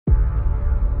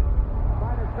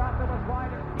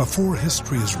Before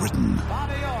history is written,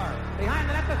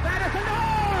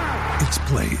 it's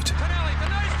played.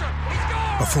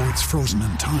 Before it's frozen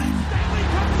in time,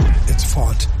 it's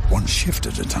fought one shift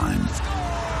at a time.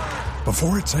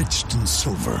 Before it's etched in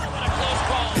silver,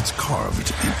 it's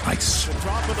carved in ice.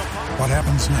 What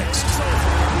happens next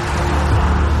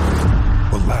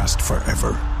will last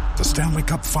forever. The Stanley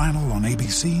Cup Final on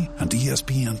ABC and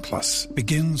ESPN Plus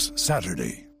begins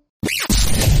Saturday.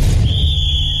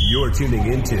 You're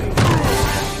tuning into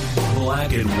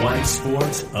Black and White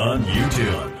Sports on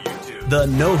YouTube. The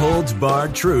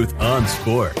no-holds-barred truth on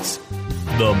sports.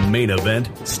 The main event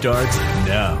starts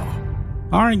now.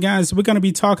 All right, guys, we're going to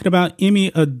be talking about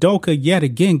Ime Udoka yet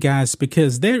again, guys,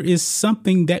 because there is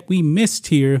something that we missed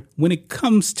here when it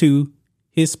comes to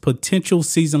his potential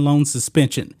season-long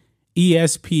suspension.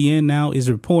 ESPN now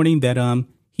is reporting that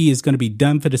he is going to be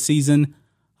done for the season.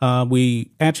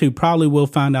 We actually probably will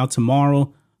find out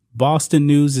tomorrow. Boston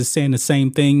News is saying the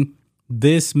same thing.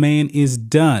 This man is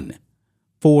done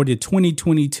for the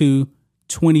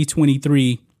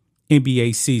 2022-2023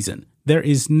 NBA season. There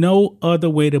is no other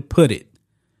way to put it.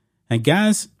 And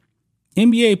guys,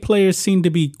 NBA players seem to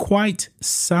be quite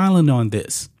silent on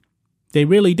this. They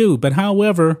really do. But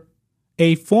however,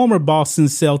 a former Boston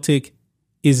Celtic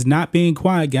is not being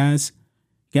quiet, guys.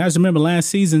 Guys, remember last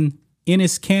season,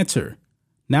 Enes Kanter,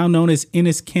 now known as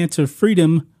Enes Kanter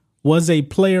Freedom, was a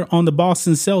player on the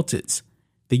Boston Celtics.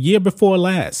 The year before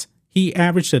last, he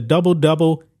averaged a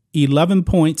double-double, 11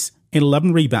 points, and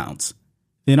 11 rebounds.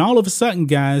 Then all of a sudden,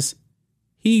 guys,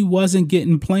 he wasn't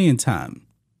getting playing time.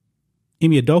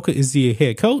 Ime Udoka is the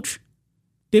head coach.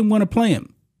 Didn't want to play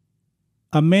him.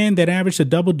 A man that averaged a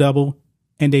double-double,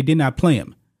 and they did not play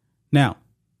him. Now,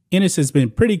 Enes has been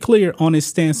pretty clear on his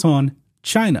stance on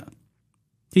China.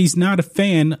 He's not a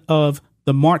fan of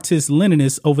the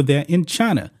Marxist-Leninists over there in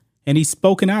China, and he's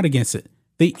spoken out against it.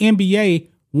 The NBA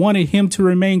wanted him to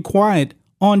remain quiet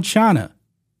on China.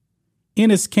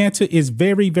 Enes Kanter is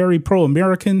very, very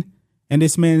pro-American, and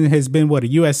this man has been, a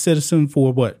U.S. citizen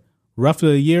for,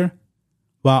 roughly a year?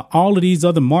 While all of these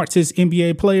other Marxist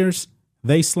NBA players,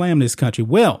 they slam this country.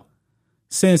 Well,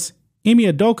 since Ime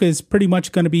Udoka is pretty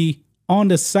much going to be on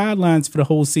the sidelines for the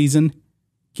whole season,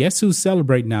 guess who's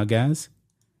celebrating now, guys?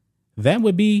 That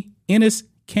would be Enes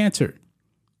Kanter.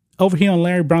 Over here on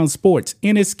Larry Brown Sports,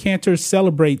 Enes Kanter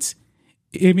celebrates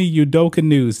Ime Udoka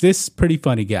news. This is pretty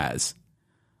funny, guys.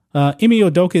 Ime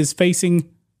Udoka is facing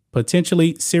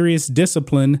potentially serious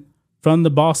discipline from the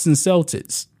Boston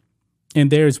Celtics. And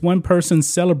there's one person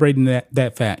celebrating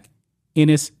that fact,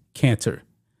 Enes Kanter.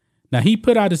 Now, he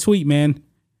put out a tweet, man.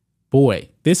 Boy,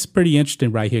 this is pretty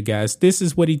interesting right here, guys. This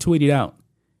is what he tweeted out.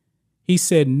 He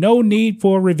said, "No need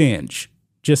for revenge.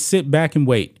 Just sit back and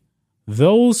wait.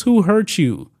 Those who hurt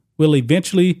you will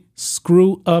eventually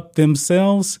screw up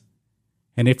themselves.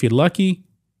 And if you're lucky,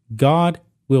 God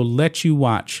will let you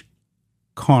watch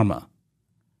karma."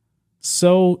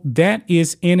 So that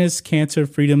is Enes Kanter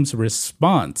Freedom's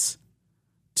response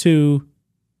to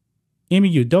Ime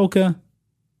Udoka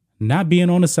not being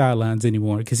on the sidelines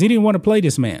anymore because he didn't want to play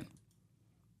this man.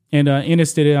 And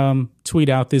Enes did tweet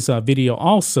out this video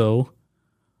also.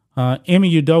 Ime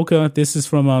Udoka, this is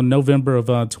from November of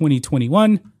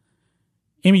 2021.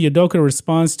 Ime Udoka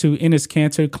responds to Enes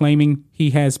Kanter claiming he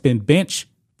has been benched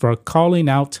for calling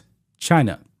out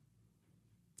China.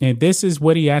 And this is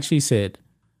what he actually said.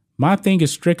 "My thing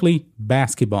is strictly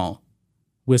basketball.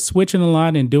 We're switching a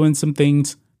lot and doing some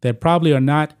things that probably are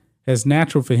not as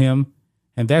natural for him,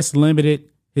 and that's limited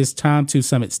his time to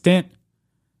some extent.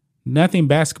 Nothing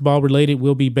basketball related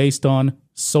will be based on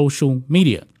social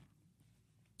media."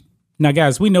 Now,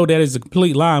 guys, we know that is a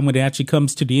complete lie when it actually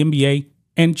comes to the NBA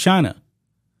and China.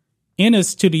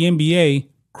 Enes to the NBA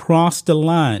crossed the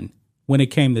line when it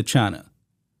came to China.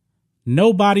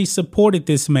 Nobody supported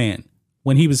this man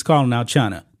when he was calling out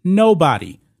China.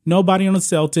 Nobody on the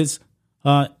Celtics.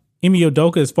 Ime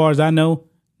Udoka, as far as I know,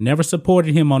 never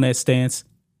supported him on that stance.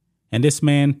 And this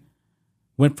man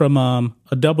went from a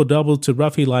double-double to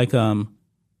roughly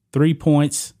 3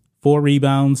 points, 4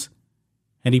 rebounds,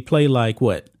 and he played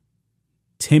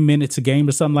 10 minutes a game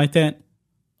or something like that.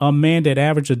 A man that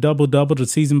averaged a double-double the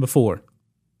season before.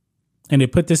 And they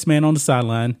put this man on the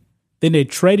sideline. Then they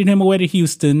traded him away to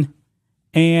Houston,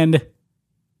 and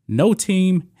no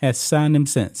team has signed him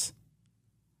since.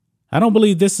 I don't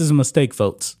believe this is a mistake,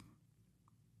 folks.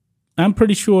 I'm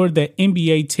pretty sure that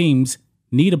NBA teams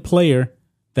need a player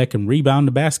that can rebound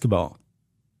the basketball.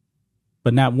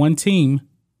 But not one team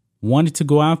wanted to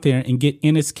go out there and get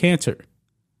Enes Kanter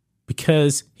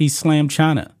because he slammed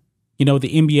China. The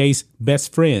NBA's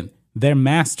best friend, their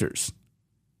masters.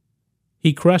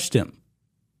 He crushed him.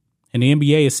 And the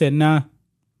NBA has said, nah,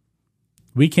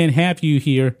 we can't have you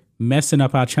here messing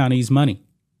up our Chinese money.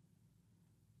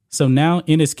 So now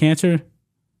Enes Kanter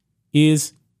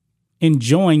is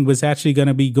enjoying what's actually going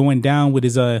to be going down with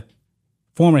his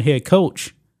former head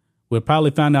coach. We'll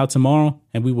probably find out tomorrow,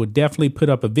 and we will definitely put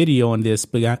up a video on this,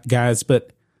 guys.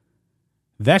 But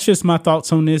that's just my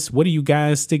thoughts on this. What do you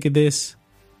guys think of this?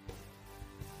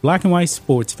 Black and white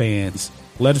sports fans,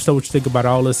 let us know what you think about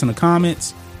all this in the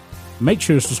comments. Make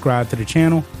sure to subscribe to the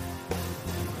channel,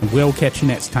 and we'll catch you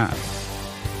next time.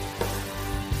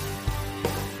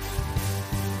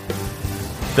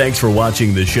 Thanks for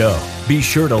watching the show. Be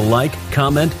sure to like,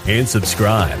 comment, and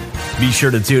subscribe. Be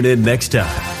sure to tune in next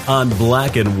time on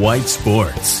Black and White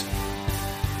Sports.